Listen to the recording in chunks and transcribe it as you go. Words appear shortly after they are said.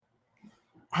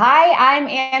Hi, I'm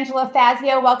Angela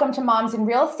Fazio. Welcome to Moms in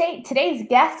Real Estate. Today's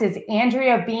guest is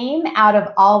Andrea Beem out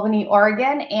of Albany,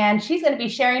 Oregon, and she's going to be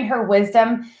sharing her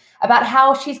wisdom about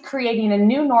how she's creating a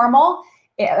new normal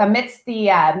amidst the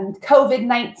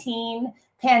COVID-19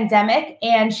 pandemic.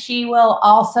 And she will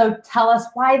also tell us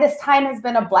why this time has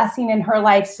been a blessing in her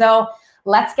life. So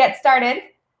let's get started.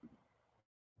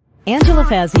 Angela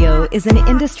Fazio is an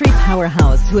industry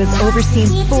powerhouse who has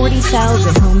overseen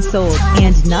 40,000 homes sold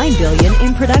and $9 billion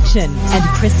in production. And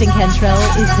Kristen Cantrell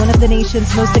is one of the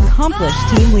nation's most accomplished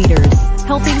team leaders,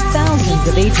 helping thousands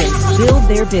of agents build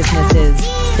their businesses.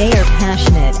 They are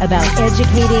passionate about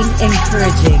educating,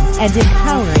 encouraging, and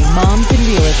empowering moms in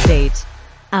real estate.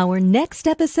 Our next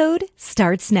episode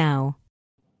starts now.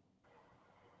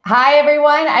 Hi,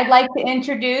 everyone. I'd like to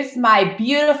introduce my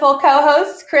beautiful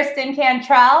co-host, Kristen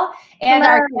Cantrell, and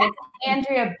our guest,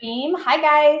 Andrea Beem. Hi,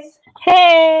 guys.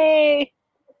 Hey.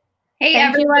 Hey,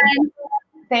 everyone.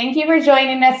 Thank you for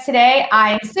joining us today.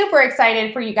 I'm super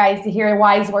excited for you guys to hear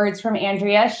wise words from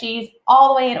Andrea. She's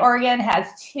all the way in Oregon, has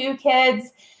two kids,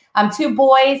 two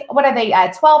boys. What are they,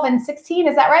 12 and 16?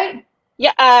 Is that right?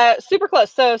 Yeah, super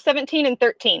close. So 17 and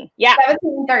 13. Yeah.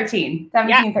 17 and 13.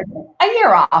 17 and 13. A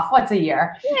year off. What's a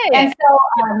year? Yeah. And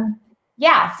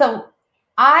so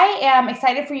I am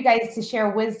excited for you guys to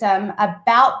share wisdom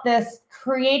about this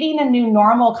creating a new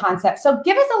normal concept. So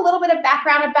give us a little bit of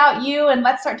background about you and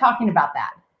let's start talking about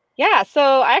that. Yeah,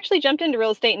 so I actually jumped into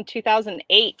real estate in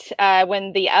 2008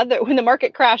 when the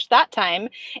market crashed that time,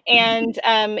 and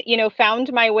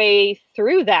found my way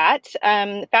through that.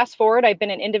 Fast forward, I've been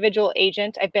an individual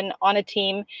agent. I've been on a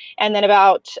team, and then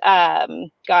about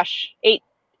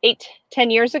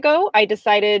 10 years ago, I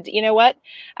decided, you know what,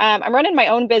 I'm running my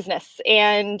own business,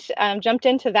 and jumped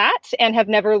into that and have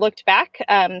never looked back.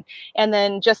 And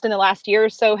then just in the last year or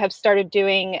so have started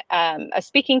doing a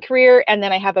speaking career. And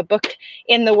then I have a book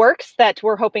in the works that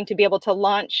we're hoping to be able to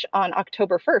launch on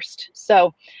October 1st.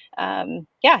 So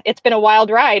it's been a wild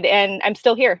ride and I'm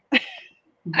still here.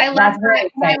 I love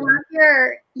it. I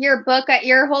love your book,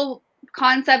 your whole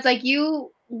concepts. Like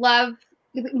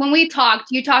when we talked,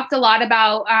 you talked a lot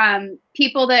about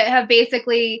people that have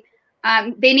basically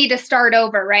they need to start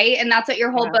over, right? And that's what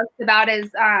your whole book's about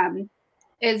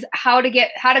is how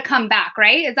to come back,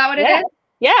 right? Is that what it is?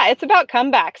 Yeah, it's about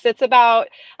comebacks. It's about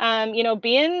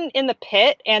being in the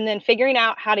pit and then figuring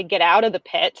out how to get out of the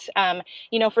pit.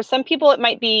 For some people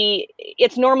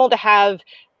it's normal to have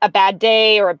a bad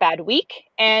day or a bad week.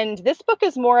 And this book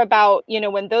is more about,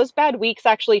 when those bad weeks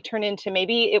actually turn into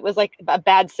maybe it was like a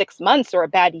bad 6 months or a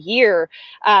bad year,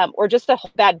 or just a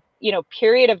bad,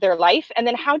 period of their life. And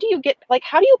then how do you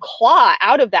claw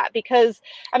out of that? Because,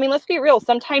 let's be real,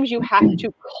 sometimes you have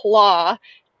to claw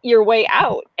your way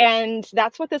out. And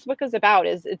that's what this book is about,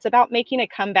 it's about making a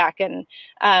comeback and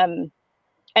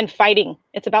fighting.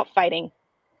 It's about fighting.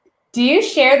 Do you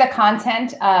share the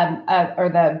content or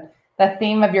the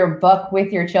theme of your book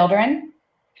with your children?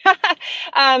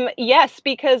 Yes,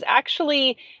 because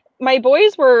actually my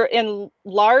boys were in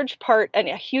large part and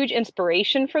a huge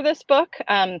inspiration for this book.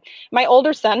 My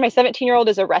older son, my 17-year-old,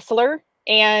 is a wrestler,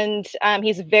 and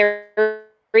he's very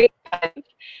competitive.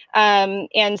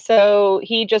 And so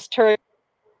he just turned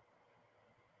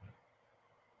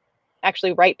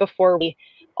actually right before we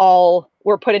all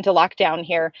were put into lockdown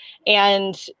here.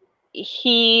 And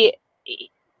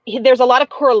there's a lot of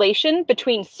correlation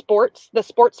between the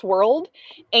sports world,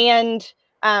 and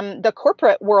the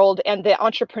corporate world and the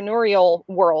entrepreneurial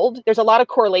world. There's a lot of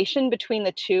correlation between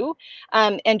the two,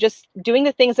 and just doing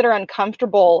the things that are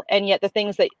uncomfortable, and yet the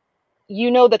things that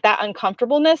that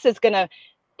uncomfortableness is going to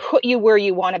put you where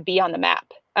you want to be on the map.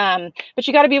 But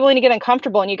you got to be willing to get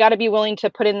uncomfortable, and you got to be willing to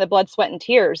put in the blood, sweat, and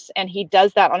tears. And he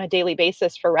does that on a daily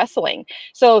basis for wrestling.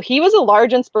 So he was a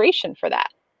large inspiration for that.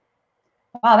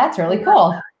 Wow, that's really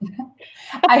cool.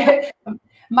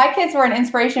 My kids were an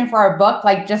inspiration for our book,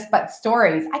 but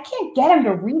stories. I can't get them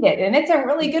to read it, and it's a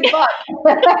really good book.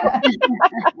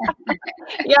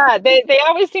 Yeah, they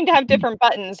always seem to have different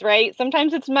buttons, right?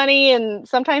 Sometimes it's money, and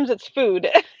sometimes it's food.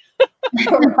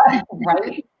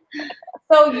 Right.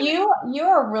 So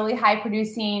you're a really high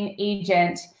producing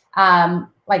agent,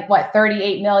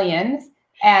 38 million,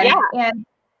 and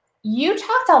you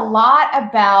talked a lot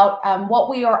about what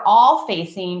we are all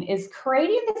facing is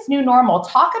creating this new normal.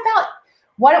 Talk about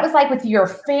what it was like with your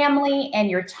family and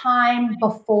your time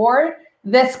before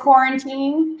this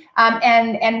quarantine,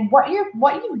 and what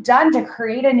you've done to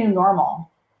create a new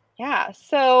normal. Yeah.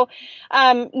 So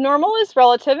normal is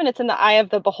relative, and it's in the eye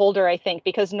of the beholder, I think,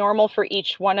 because normal for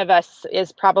each one of us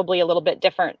is probably a little bit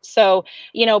different. So,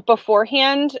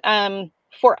 beforehand,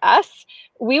 for us,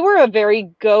 we were a very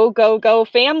go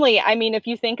family. I mean, if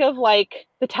you think of like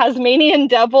the Tasmanian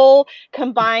Devil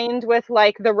combined with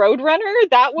like the Roadrunner,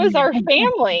 that was our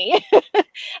family.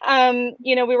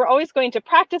 We were always going to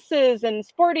practices and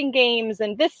sporting games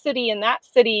and this city and that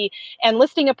city and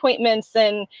listing appointments.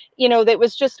 And, that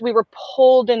was just, we were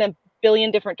pulled in a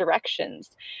billion different directions.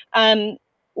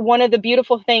 One of the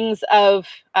beautiful things of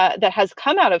that has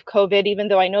come out of COVID, even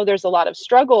though I know there's a lot of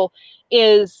struggle,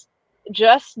 is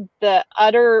just the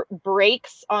utter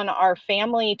breaks on our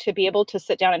family to be able to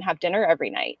sit down and have dinner every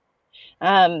night.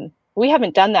 We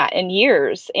haven't done that in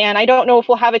years. And I don't know if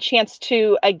we'll have a chance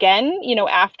to again,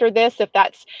 after this, if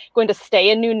that's going to stay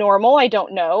a new normal, I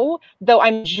don't know, though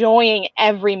I'm enjoying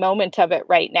every moment of it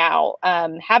right now.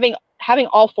 Having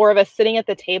all four of us sitting at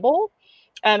the table,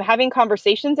 having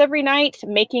conversations every night,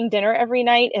 making dinner every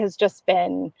night has just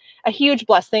been a huge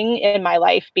blessing in my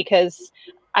life, because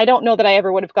I don't know that I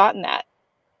ever would have gotten that.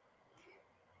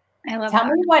 I love Tell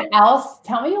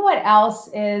me what else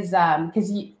is, I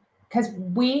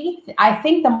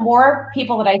think the more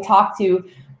people that I talk to,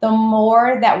 the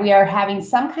more that we are having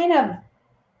some kind of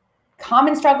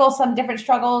common struggles, some different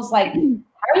struggles, like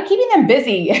how are you keeping them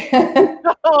busy?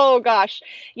 Oh gosh.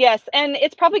 Yes. And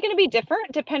it's probably going to be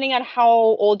different depending on how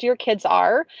old your kids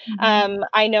are.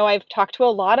 I know I've talked to a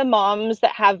lot of moms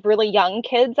that have really young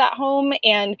kids at home,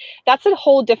 and that's a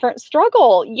whole different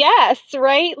struggle. Yes.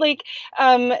 Right. Like,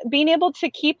 being able to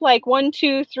keep like 1,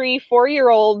 2, 3,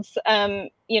 4-year-olds,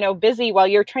 busy while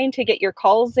you're trying to get your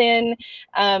calls in.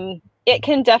 It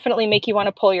can definitely make you want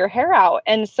to pull your hair out.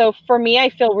 And so for me, I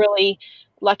feel really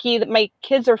lucky that my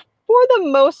kids are for the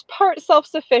most part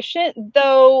self-sufficient,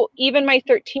 though even my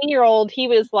 13-year-old, he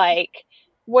was like,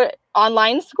 what,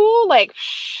 online school? Like,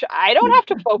 I don't have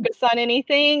to focus on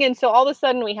anything. And so all of a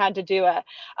sudden we had to do a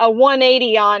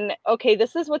 180 on, okay,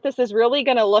 this is what this is really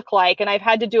going to look like. And I've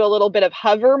had to do a little bit of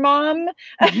hover mom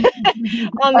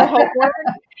on the homework.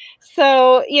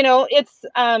 So, it's,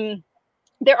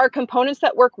 there are components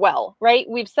that work well, right?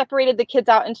 We've separated the kids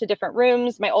out into different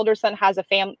rooms. My older son has the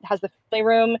family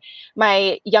room.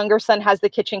 My younger son has the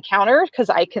kitchen counter because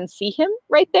I can see him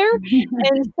right there.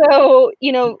 And so,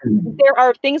 there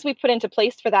are things we put into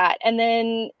place for that. And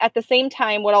then at the same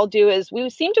time, what I'll do is we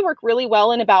seem to work really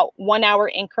well in about 1-hour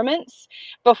increments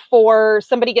before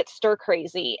somebody gets stir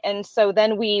crazy. And so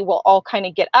then we will all kind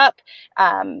of get up.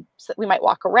 So we might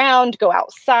walk around, go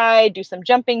outside, do some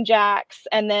jumping jacks,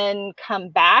 and then come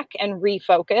back and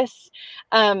refocus.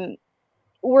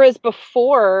 Whereas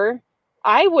before,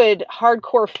 I would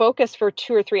hardcore focus for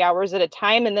 2 or 3 hours at a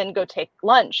time and then go take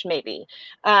lunch maybe.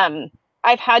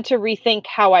 I've had to rethink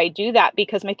how I do that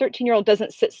because my 13-year-old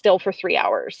doesn't sit still for 3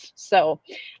 hours. So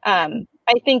I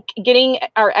think getting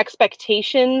our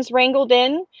expectations wrangled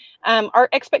in, our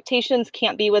expectations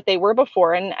can't be what they were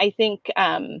before. And I think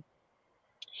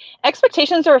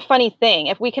expectations are a funny thing.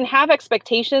 If we can have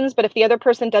expectations, but if the other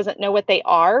person doesn't know what they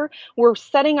are, we're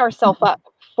setting ourselves up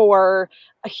for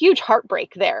a huge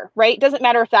heartbreak there, right? Doesn't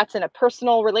matter if that's in a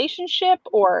personal relationship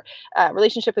or a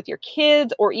relationship with your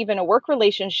kids or even a work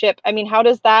relationship. I mean, how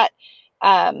does that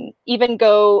even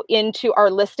go into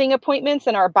our listing appointments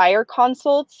and our buyer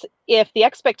consults if the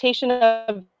expectation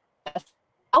of the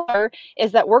seller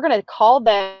is that we're going to call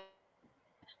them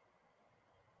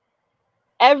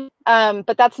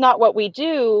but that's not what we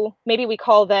do. Maybe we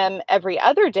call them every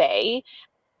other day.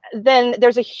 Then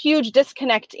there's a huge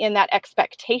disconnect in that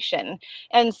expectation.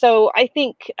 And so I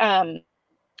think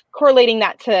correlating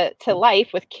that to life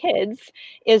with kids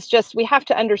is just, we have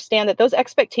to understand that those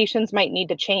expectations might need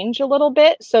to change a little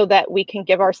bit so that we can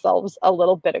give ourselves a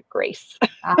little bit of grace.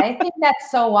 I think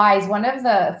that's so wise. One of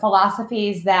the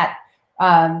philosophies that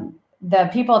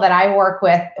the people that I work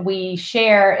with, we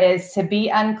share is to be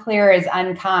unclear is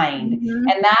unkind. And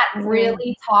that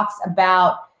really talks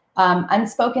about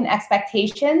unspoken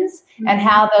expectations and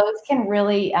how those can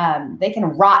really, they can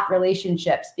rot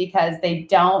relationships because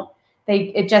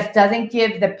it just doesn't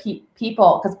give the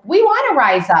people, because we want to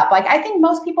rise up. Like, I think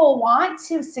most people want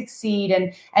to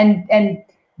succeed and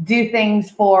do things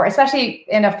for, especially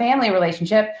in a family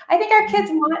relationship. I think our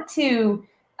kids want to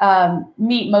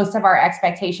meet most of our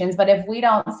expectations, but if we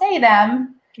don't say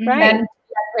them, then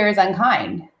clear is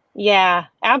unkind. Yeah,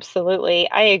 absolutely.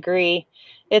 I agree.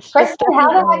 It's Kristen, just how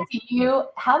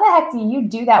the heck do you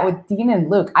do that with Dean and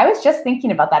Luke? I was just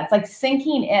thinking about that. It's like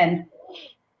sinking in.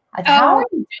 Like, how are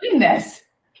you doing this?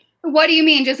 What do you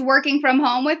mean? Just working from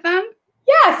home with them?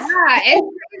 Yes. Yeah,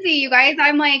 it's crazy, you guys.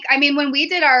 I'm like, I mean, when we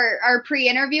did our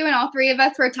pre-interview and all three of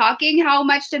us were talking, how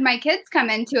much did my kids come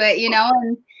into it,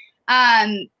 And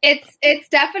It's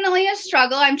definitely a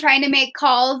struggle. I'm trying to make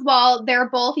calls while they're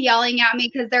both yelling at me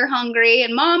because they're hungry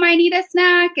and Mom, I need a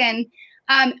snack. And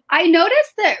I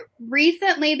noticed that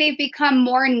recently they've become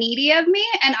more needy of me,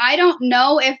 and I don't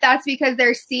know if that's because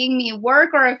they're seeing me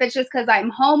work or if it's just because I'm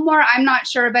home more. I'm not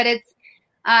sure, but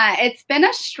it's been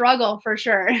a struggle for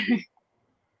sure.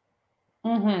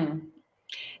 Mm-hmm.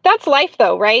 That's life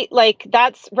though, right? Like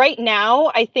that's right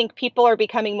now, I think people are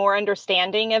becoming more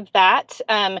understanding of that.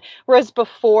 Whereas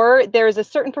before there's a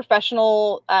certain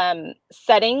professional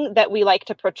setting that we like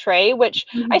to portray, which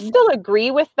I still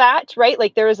agree with that, right?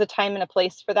 Like there is a time and a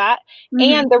place for that.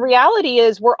 And the reality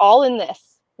is we're all in this.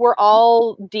 We're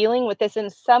all dealing with this in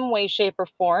some way, shape, or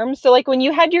form. So like when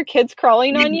you had your kids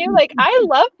crawling on you, like I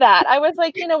love that. I was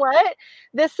like, you know what?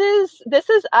 This is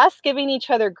us giving each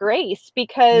other grace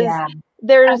because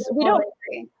we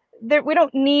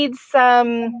don't need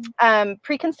some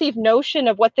preconceived notion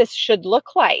of what this should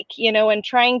look like, and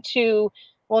trying to,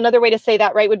 well, another way to say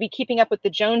that, right, would be keeping up with the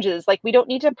Joneses. Like we don't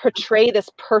need to portray this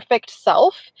perfect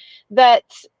self that,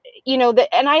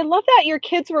 and I love that your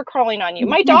kids were crawling on you.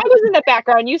 My dog was in the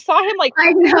background. You saw him like,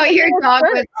 I know your dog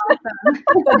was awesome.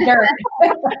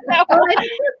 Well, it's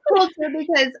cool too,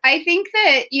 because I think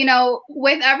that,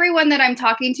 with everyone that I'm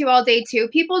talking to all day too,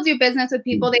 people do business with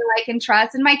people they like and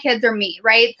trust, and my kids are me,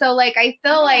 right? So like, I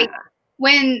feel like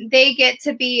when they get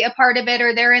to be a part of it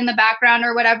or they're in the background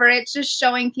or whatever, it's just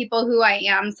showing people who I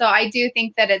am. So I do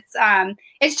think that it's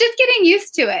just getting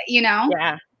used to it,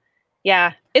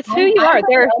 Yeah. It's who you are.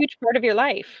 They're a huge part of your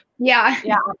life. Yeah.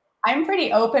 I'm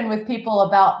pretty open with people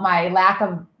about my lack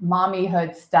of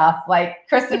mommyhood stuff. Like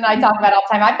Kristen and I talk about all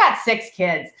the time. I've got 6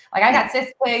 kids. Like I got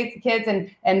 6 kids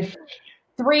and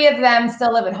 3 of them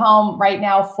still live at home right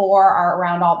now. 4 are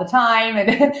around all the time.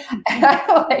 And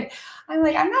I'm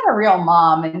like, I'm not a real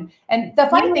mom. And the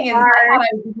funny thing is,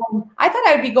 I thought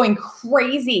I would be going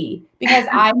crazy because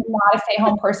I'm not a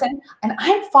stay-at-home person, and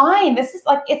I'm fine. This is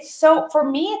like, for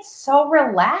me, it's so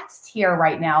relaxed here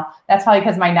right now. That's probably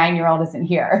because my 9-year-old isn't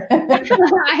here.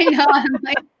 I know. I'm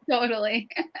like, totally.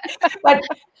 But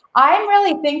I'm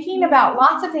really thinking about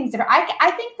lots of things different.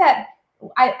 I think that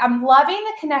I'm loving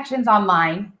the connections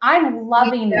online. I'm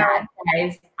loving that,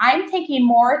 guys. I'm taking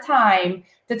more time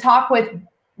to talk with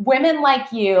women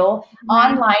like you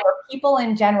online or people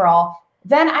in general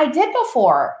than I did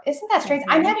before. Isn't that strange?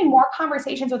 I'm having more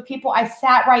conversations with people I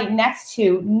sat right next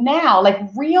to now, like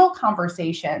real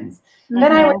conversations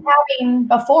than I was having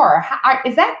before.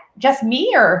 Is that just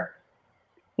me or?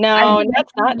 No,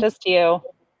 that's not just you.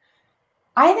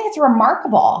 I think it's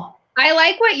remarkable. I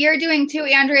like what you're doing too,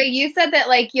 Andrea. You said that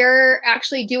like you're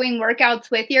actually doing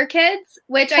workouts with your kids,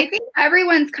 which I think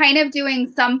everyone's kind of doing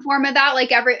some form of that.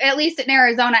 Like at least in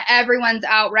Arizona, everyone's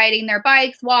out riding their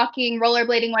bikes, walking,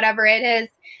 rollerblading, whatever it is.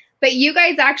 But you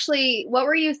guys actually, what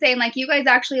were you saying? Like you guys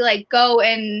actually like go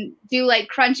and do like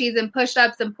crunchies and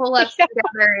push-ups and pull-ups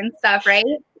together and stuff, right?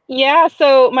 Yeah,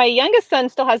 so my youngest son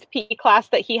still has PE class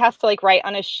that he has to like write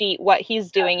on a sheet what he's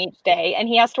doing each day, and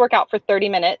he has to work out for 30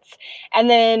 minutes. And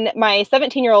then my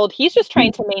 17-year-old, he's just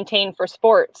trying to maintain for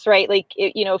sports, right? Like,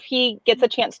 if he gets a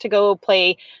chance to go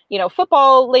play,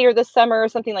 football later this summer or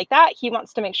something like that, he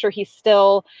wants to make sure he's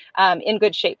still in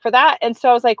good shape for that. And so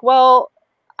I was like, well,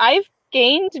 I've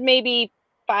gained maybe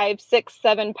 5, 6,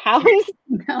 7 pounds.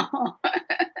 No.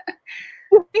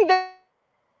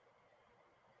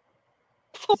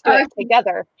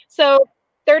 Together. So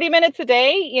 30 minutes a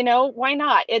day, why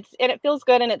not? And it feels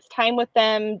good, and it's time with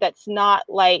them that's not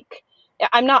like,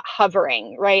 I'm not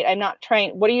hovering, right? I'm not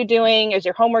trying, what are you doing? Is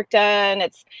your homework done?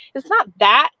 It's not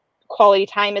that quality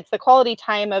time. It's the quality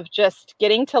time of just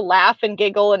getting to laugh and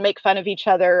giggle and make fun of each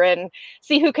other and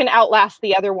see who can outlast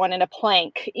the other one in a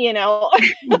plank, So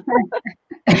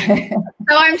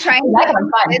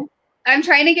I'm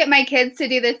trying to get my kids to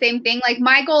do the same thing. Like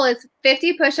my goal is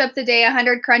 50 push-ups a day,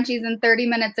 100 crunchies, and 30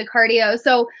 minutes of cardio.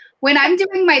 So when I'm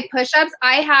doing my push-ups,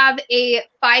 I have a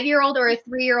 5-year-old or a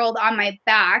 3-year-old on my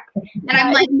back. And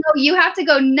I'm like, no, you have to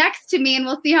go next to me and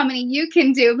we'll see how many you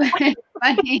can do. But it's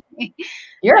funny.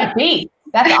 You're a beast.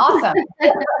 That's awesome.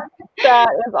 That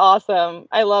is awesome.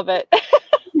 I love it.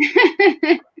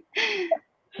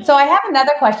 So I have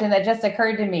another question that just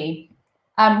occurred to me.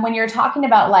 When you're talking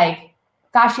about like,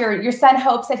 gosh, your son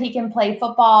hopes that he can play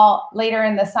football later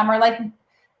in the summer. Like,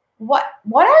 what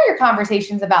are your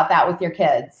conversations about that with your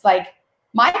kids? Like,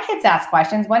 my kids ask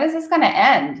questions. When is this going to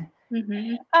end?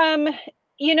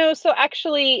 So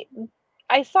actually,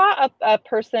 I saw a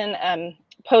person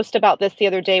post about this the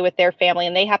other day with their family,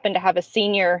 and they happen to have a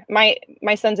senior. My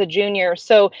son's a junior,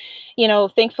 so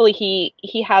thankfully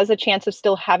he has a chance of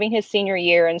still having his senior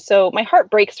year. And so my heart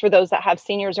breaks for those that have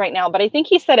seniors right now. But I think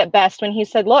he said it best when he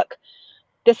said, look,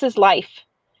 this is life.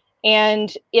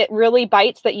 And it really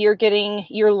bites that you're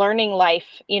learning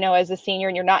life, as a senior,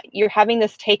 and you're having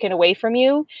this taken away from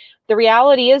you. The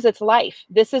reality is it's life.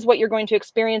 This is what you're going to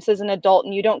experience as an adult,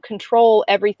 and you don't control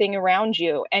everything around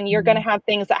you. And you're going to have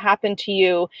things that happen to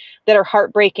you that are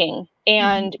heartbreaking,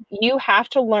 and you have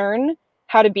to learn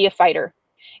how to be a fighter.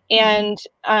 And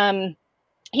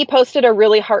he posted a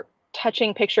really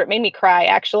touching picture. It made me cry,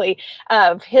 actually,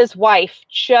 of his wife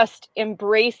just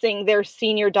embracing their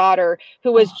senior daughter,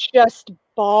 who was just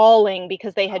bawling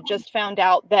because they had just found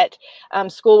out that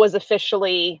school was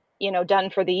officially, done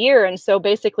for the year. And so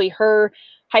basically her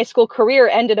high school career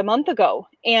ended a month ago.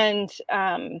 And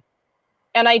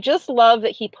I just love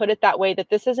that he put it that way, that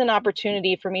this is an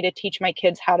opportunity for me to teach my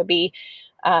kids how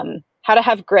to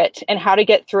have grit and how to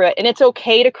get through it. And it's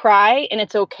okay to cry, and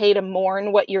it's okay to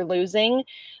mourn what you're losing,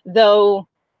 though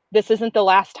this isn't the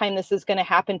last time this is going to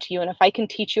happen to you. And if I can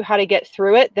teach you how to get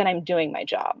through it, then I'm doing my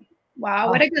job. Wow.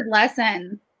 What a good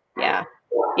lesson. Yeah.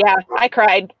 Yeah. I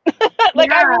cried.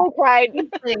 I really cried.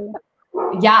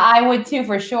 Yeah, I would too,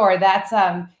 for sure. That's,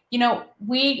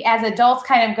 we as adults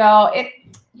kind of go,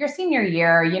 your senior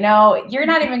year, you're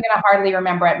not even going to hardly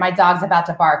remember it. My dog's about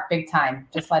to bark big time,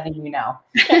 just letting you know.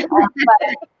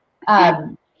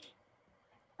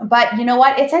 But you know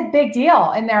what? It's a big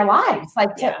deal in their lives,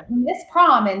 like to miss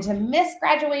prom and to miss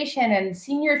graduation and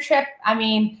senior trip. I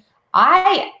mean,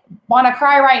 I want to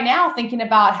cry right now thinking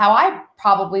about how I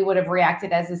probably would have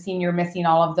reacted as a senior, missing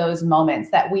all of those moments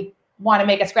that we want to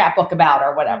make a scrapbook about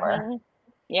or whatever.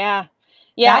 Yeah.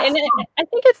 Yeah. And I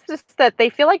think it's just that they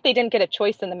feel like they didn't get a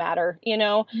choice in the matter.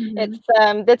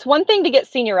 It's one thing to get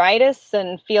senioritis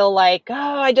and feel like,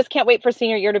 oh, I just can't wait for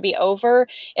senior year to be over.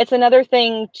 It's another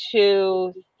thing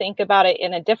to think about it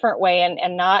in a different way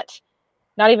and not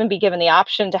even be given the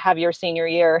option to have your senior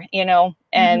year,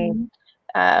 and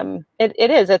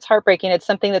it's heartbreaking. It's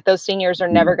something that those seniors are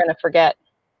never going to forget.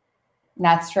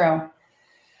 That's true.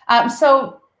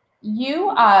 So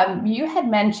you had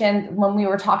mentioned when we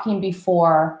were talking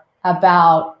before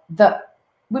about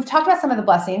we've talked about some of the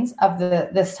blessings of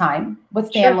this time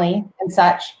with family and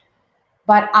such,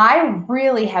 but I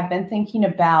really have been thinking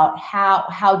about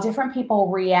how different people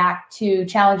react to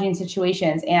challenging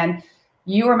situations. And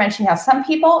you were mentioning how some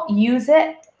people use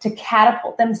it to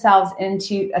catapult themselves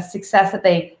into a success that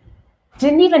they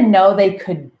didn't even know they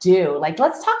could do. Like,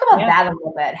 let's talk about that a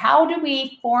little bit. How do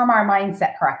we form our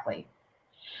mindset correctly?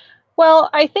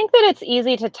 Well, I think that it's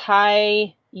easy to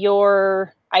tie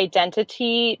your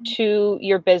identity to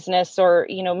your business or,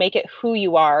 make it who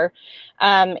you are.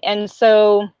 And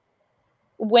so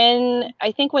when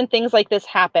things like this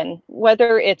happen,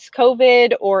 whether it's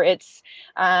COVID or it's,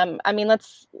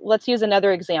 let's use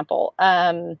another example.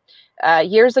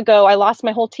 Years ago, I lost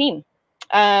my whole team.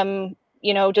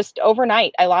 Just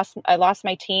overnight, I lost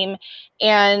my team,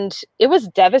 and it was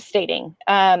devastating.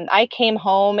 I came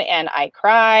home and I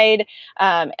cried,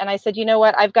 and I said, you know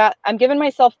what, I'm giving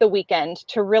myself the weekend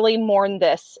to really mourn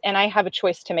this, and I have a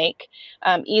choice to make.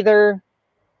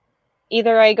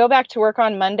 Either I go back to work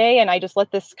on Monday and I just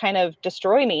let this kind of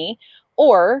destroy me,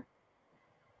 or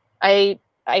I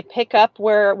pick up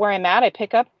where I'm at. I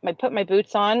put my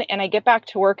boots on and I get back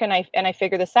to work and I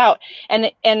figure this out.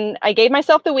 And I gave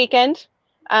myself the weekend.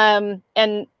 And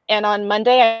on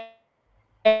Monday,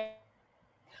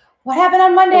 what happened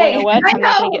on Monday? You know what? I'm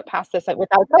not going to get past this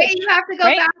without a coach. Wait, you have to go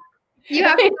back. You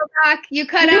have to go back. You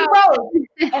cut out. Oh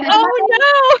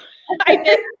no! I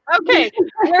did. Okay,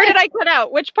 where did I cut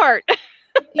out? Which part?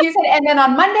 You said, and then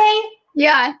on Monday.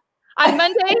 Yeah. On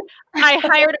Monday, I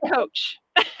hired a coach.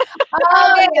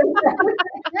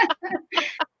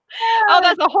 Oh,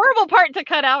 that's a horrible part to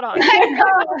cut out on.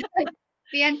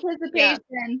 The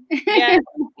anticipation.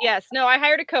 Yes. No, I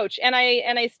hired a coach, and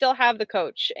I still have the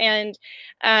coach. And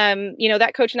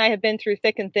that coach and I have been through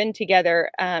thick and thin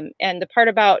together. And the part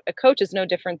about a coach is no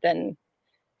different than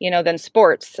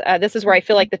sports. This is where I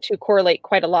feel like the two correlate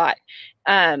quite a lot.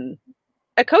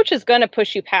 A coach is going to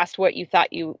push you past what you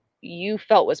thought you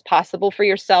felt was possible for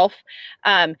yourself.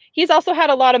 He's also had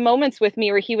a lot of moments with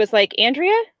me where he was like,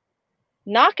 Andrea,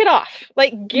 knock it off,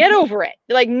 like, get over it,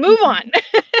 like, move on.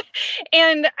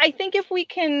 And I think if we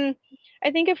can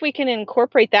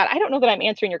incorporate that, I don't know that I'm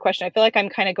answering your question. I feel like I'm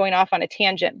kind of going off on a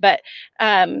tangent, but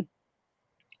I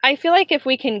feel like if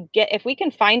we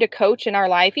can find a coach in our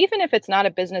life, even if it's not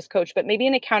a business coach, but maybe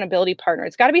an accountability partner,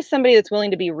 it's got to be somebody that's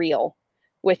willing to be real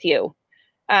with you.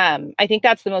 I think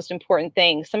that's the most important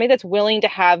thing. Somebody that's willing to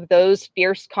have those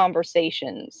fierce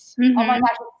conversations. Oh my gosh,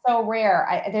 it's so rare.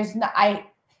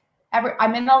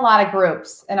 I'm in a lot of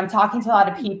groups and I'm talking to a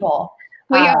lot of people.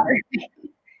 We are.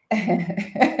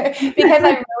 Because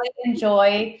I really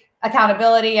enjoy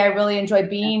accountability. I really enjoy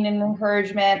being an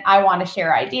encouragement. I want to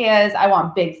share ideas. I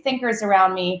want big thinkers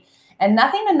around me. And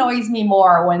nothing annoys me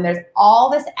more when there's all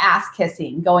this ass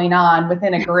kissing going on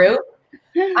within a group.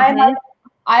 I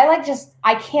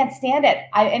can't stand it.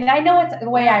 And I know it's the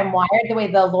way I'm wired, the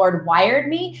way the Lord wired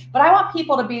me, but I want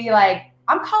people to be like,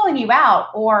 I'm calling you out,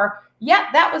 or, yep,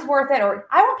 that was worth it. Or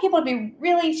I want people to be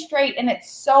really straight. And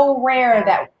it's so rare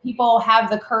that people have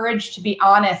the courage to be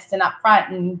honest and upfront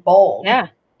and bold. Yeah.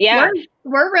 Yeah.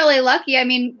 We're really lucky. I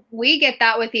mean, we get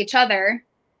that with each other.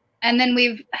 And then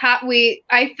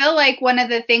I feel like one of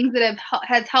the things that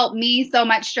has helped me so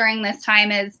much during this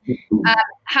time is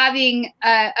having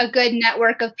a good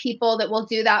network of people that will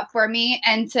do that for me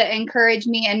and to encourage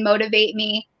me and motivate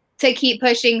me to keep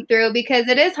pushing through, because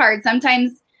it is hard.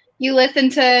 Sometimes you listen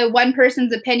to one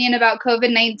person's opinion about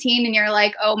COVID-19 and you're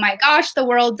like, oh my gosh, the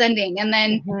world's ending. And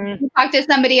then you talk to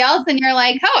somebody else and you're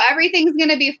like, oh, everything's going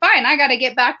to be fine. I got to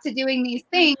get back to doing these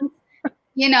things.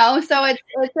 So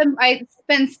it's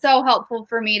been so helpful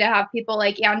for me to have people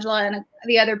like Angela and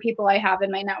the other people I have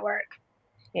in my network.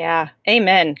 Yeah.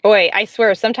 Amen. Boy, I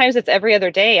swear, sometimes it's every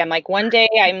other day. I'm like, one day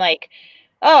I'm like,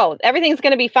 oh, everything's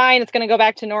going to be fine. It's going to go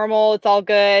back to normal. It's all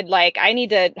good. Like, I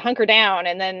need to hunker down.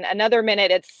 And then another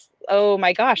minute it's, oh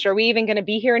my gosh, are we even going to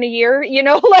be here in a year? I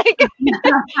know. You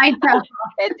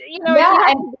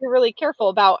have to be really careful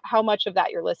about how much of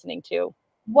that you're listening to.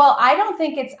 Well, I don't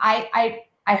think it's,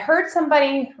 I heard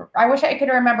somebody, I wish I could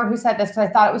remember who said this because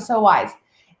I thought it was so wise.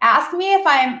 Ask me if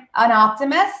I'm an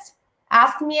optimist.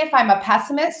 Ask me if I'm a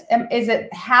pessimist. Is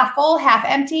it half full, half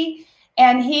empty?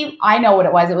 And I know what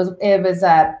it was. It was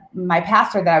my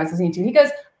pastor that I was listening to. He goes,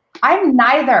 I'm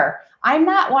neither. I'm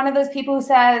not one of those people who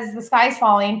says the sky's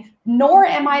falling, nor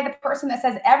am I the person that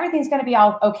says everything's going to be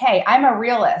all okay. I'm a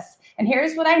realist. And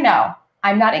here's what I know.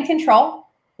 I'm not in control.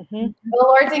 The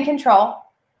Lord's in control.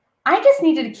 I just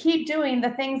needed to keep doing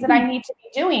the things that I need to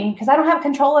be doing because I don't have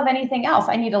control of anything else.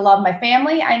 I need to love my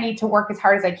family. I need to work as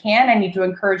hard as I can. I need to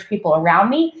encourage people around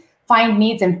me, find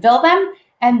needs and fill them.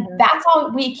 And that's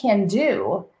all we can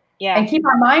do. Yeah. And keep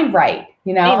our mind right,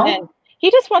 Amen. He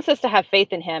just wants us to have faith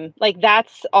in him. Like,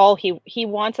 that's all he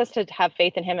wants us to have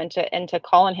faith in him and to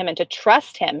call on him and to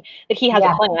trust him that he has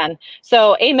a plan.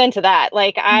 So amen to that.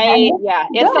 Like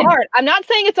it's hard. I'm not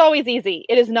saying it's always easy.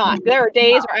 It is not. There are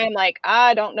days where I'm like,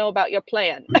 I don't know about your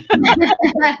plan.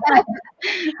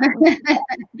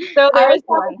 So there is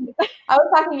one. I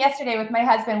was talking yesterday with my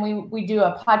husband. We do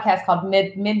a podcast called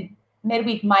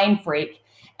Midweek Mind Freak.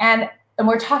 And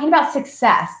we're talking about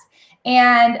success.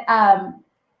 And I'm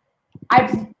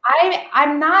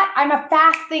a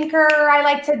fast thinker. I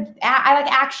like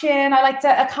action. I like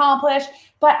to accomplish,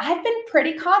 but I've been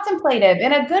pretty contemplative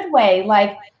in a good way.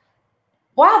 Like,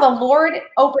 wow, the Lord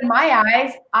opened my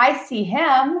eyes. I see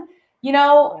him,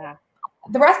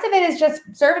 The rest of it is just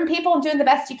serving people and doing the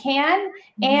best you can.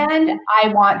 And I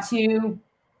want to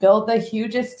build the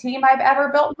hugest team I've ever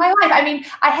built in my life. I mean,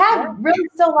 I have really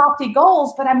still lofty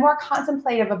goals, but I'm more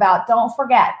contemplative about, don't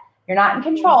forget, you're not in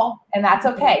control, and that's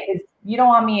okay, because you don't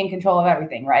want me in control of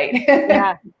everything, right?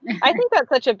 Yeah. I think that's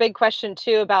such a big question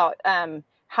too about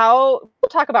how people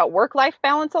talk about work-life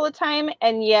balance all the time.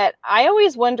 And yet I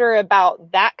always wonder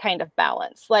about that kind of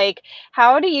balance. Like,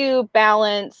 how do you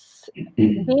balance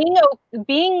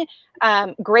being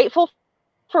grateful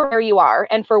for where you are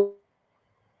and for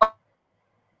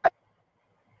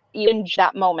in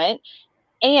that moment,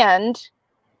 and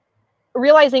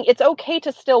realizing it's okay to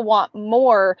still want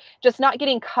more, just not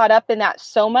getting caught up in that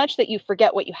so much that you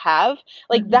forget what you have.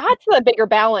 Like, that's the bigger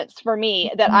balance for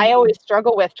me that I always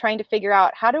struggle with, trying to figure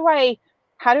out how do I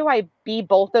be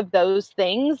both of those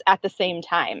things at the same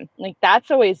time. Like, that's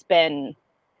always been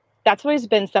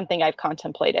something I've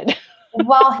contemplated.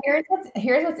 Well, here's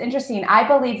what's interesting. I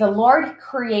believe the Lord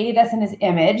created us in his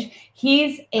image.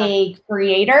 He's a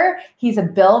creator. He's a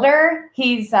builder.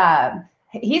 He's a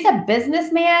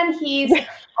businessman.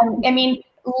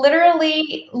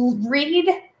 Literally read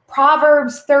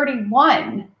Proverbs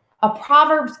 31, a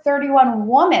Proverbs 31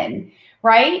 woman,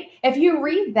 right? If you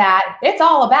read that, it's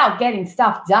all about getting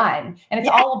stuff done. And it's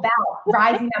all about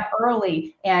rising up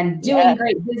early and doing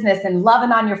great business and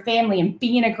loving on your family and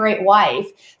being a great wife.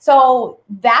 So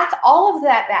that's all of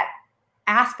that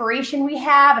aspiration we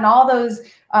have, and all those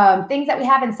things that we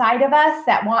have inside of us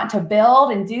that want to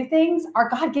build and do things are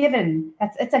God-given.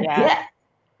 It's a gift.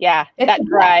 Yeah, it's that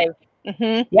drive.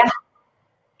 Mm-hmm. Yeah,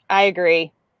 I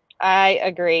agree. I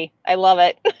agree. I love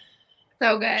it.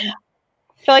 So good. I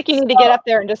feel like you need to get up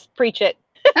there and just preach it.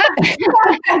 I'm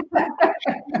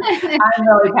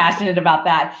really passionate about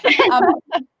that.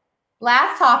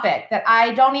 Last topic that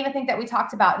I don't even think that we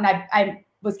talked about, and I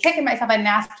was kicking myself. I didn't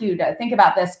ask you to think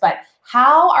about this, but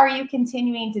how are you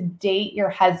continuing to date your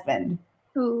husband?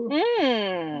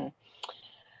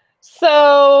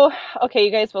 So, okay,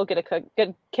 you guys will get a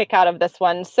good kick out of this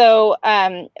one. So,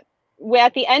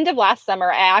 at the end of last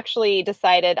summer, I actually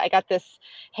decided I got this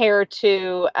hair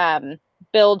to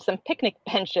build some picnic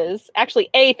benches, actually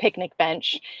a picnic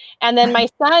bench. And then my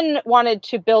son wanted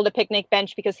to build a picnic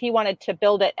bench because he wanted to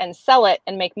build it and sell it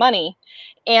and make money.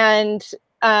 And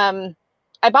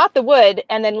I bought the wood,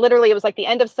 and then literally it was like the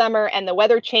end of summer and the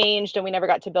weather changed and we never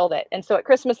got to build it. And so at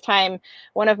Christmas time,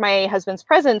 one of my husband's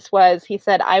presents was, he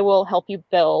said, I will help you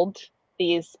build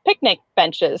these picnic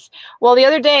benches. Well, the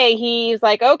other day he's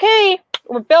like, okay,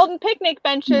 we're building picnic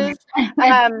benches.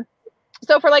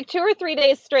 So for like 2 or 3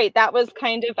 days straight, that was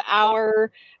kind of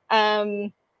our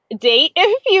date,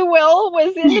 if you will,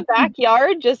 was in the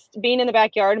backyard, just being in the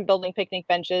backyard and building picnic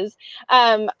benches.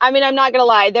 I mean, I'm not gonna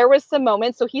lie, there was some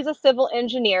moments. So he's a civil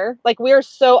engineer, like we're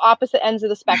so opposite ends of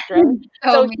the spectrum.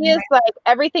 So he is like,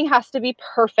 everything has to be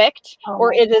perfect,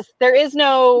 or there is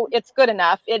no it's good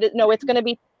enough. It's gonna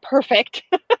be perfect.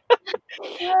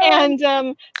 And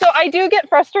so I do get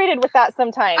frustrated with that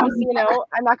sometimes,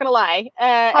 I'm not gonna lie.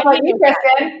 How about you,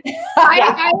 Kristen?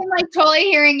 I'm like totally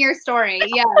hearing your story.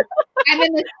 Yes. I'm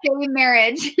in the same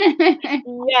marriage.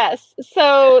 Yes.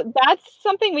 So that's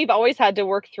something we've always had to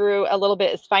work through a little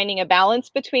bit, is finding a balance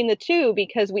between the two,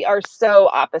 because we are so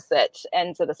opposite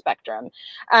ends of the spectrum.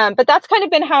 But that's kind of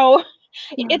been how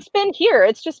it's been here.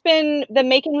 It's just been the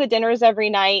making the dinners every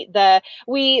night.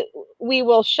 We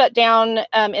will shut down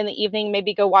in the evening,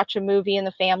 maybe go watch a movie in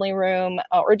the family room,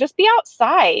 or just be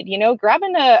outside,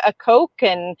 grabbing a Coke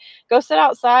and go sit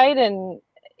outside and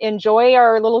enjoy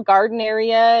our little garden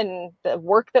area and the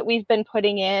work that we've been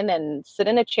putting in, and sit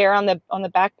in a chair on the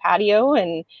back patio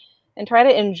and try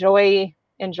to enjoy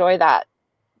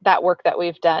that work that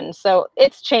we've done. So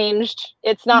it's changed.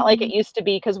 It's not like it used to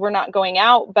be, because we're not going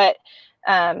out, but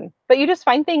you just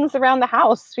find things around the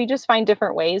house. We just find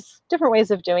different ways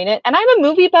of doing it. And I'm a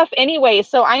movie buff anyway,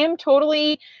 so I am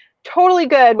totally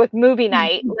good with movie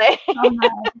night.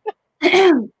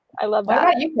 I love that. What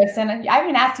about you, Kristen? I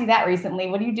haven't asked you that recently.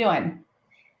 What are you doing?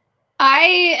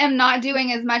 I am not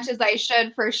doing as much as I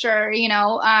should, for sure.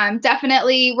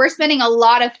 Definitely we're spending a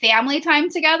lot of family time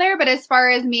together, but as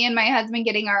far as me and my husband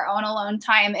getting our own alone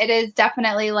time, it is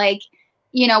definitely like,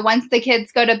 once the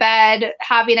kids go to bed,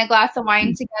 having a glass of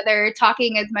wine together,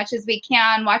 talking as much as we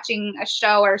can, watching a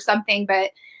show or something,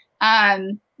 but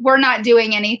we're not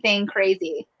doing anything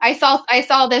crazy. I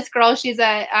saw this girl, she's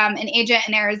an agent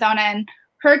in Arizona, and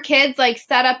her kids like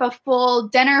set up a full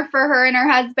dinner for her and her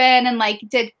husband, and like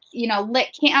did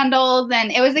lit candles,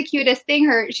 and it was the cutest thing.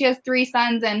 She has 3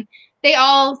 sons, and they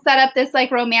all set up this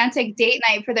like romantic date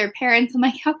night for their parents. I'm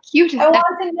like, how cute is that? I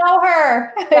want to know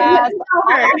her. That's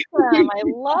awesome. I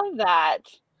love that.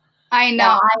 I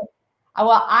know.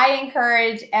 Well, I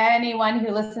encourage anyone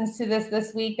who listens to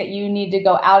this week that you need to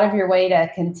go out of your way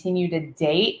to continue to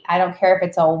date. I don't care if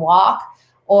it's a walk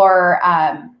or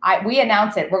we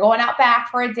announce it. We're going out back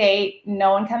for a date.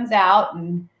 No one comes out,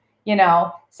 and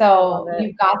so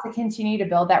you've got to continue to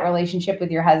build that relationship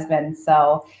with your husband.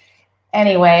 So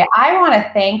anyway, I want to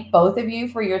thank both of you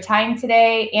for your time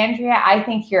today. Andrea, I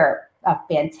think you're a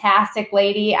fantastic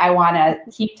lady. I want to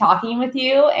keep talking with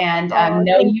you and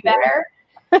know you better.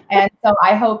 And so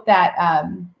I hope that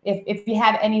if you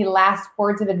have any last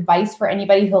words of advice for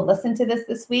anybody who'll listen to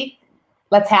this week,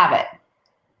 let's have it.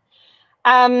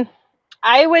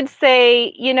 I would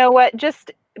say,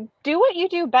 just do what you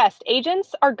do best.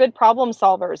 Agents are good problem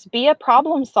solvers. Be a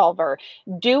problem solver.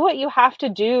 Do what you have to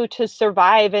do to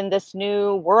survive in this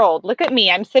new world. Look at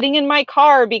me. I'm sitting in my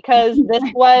car because this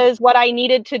was what I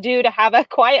needed to do to have a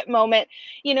quiet moment,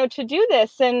 to do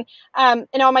this. And, am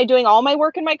I doing all my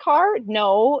work in my car?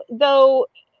 No, though.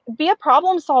 Be a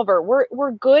problem solver.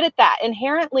 We're good at that.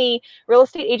 Inherently, real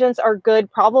estate agents are good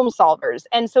problem solvers.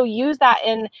 And so use that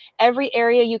in every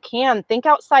area you can. Think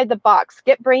outside the box,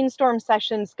 get brainstorm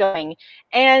sessions going.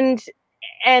 And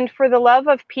for the love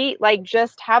of Pete, like,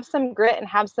 just have some grit and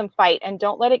have some fight, and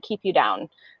don't let it keep you down.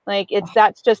 Like,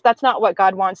 that's not what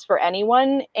God wants for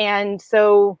anyone. And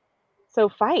so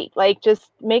fight, like, just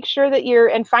make sure that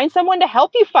and find someone to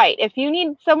help you fight. If you need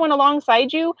someone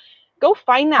alongside you, go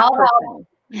find that person.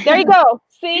 There you go.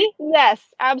 See? Yes,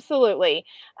 absolutely.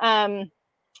 And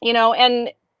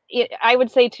I would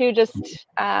say too, just,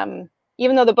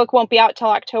 even though the book won't be out till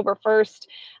October 1st,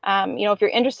 you know, if you're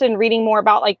interested in reading more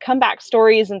about like comeback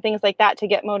stories and things like that to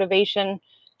get motivation,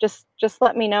 just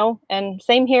let me know. And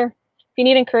same here. If you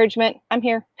need encouragement, I'm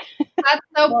here. That's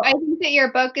so, I think that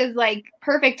your book is like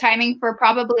perfect timing for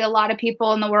probably a lot of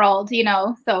people in the world, you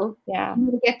know, so yeah,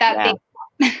 you get that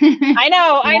thing. I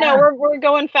know. We're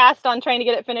going fast on trying to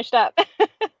get it finished up.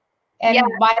 And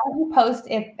why don't you post,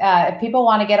 if people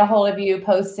want to get a hold of you,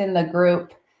 post in the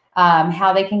group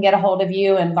how they can get a hold of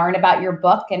you and learn about your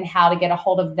book and how to get a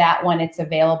hold of that when it's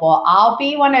available. I'll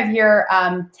be one of your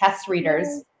test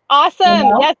readers. Awesome. You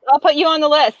know? Yes, I'll put you on the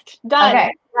list. Done.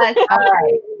 Okay. Yes. All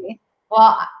right.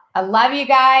 Well, I love you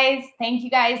guys. Thank you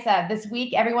guys this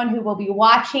week. Everyone who will be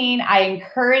watching, I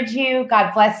encourage you.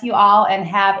 God bless you all and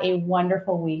have a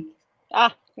wonderful week.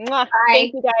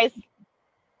 Thank you guys.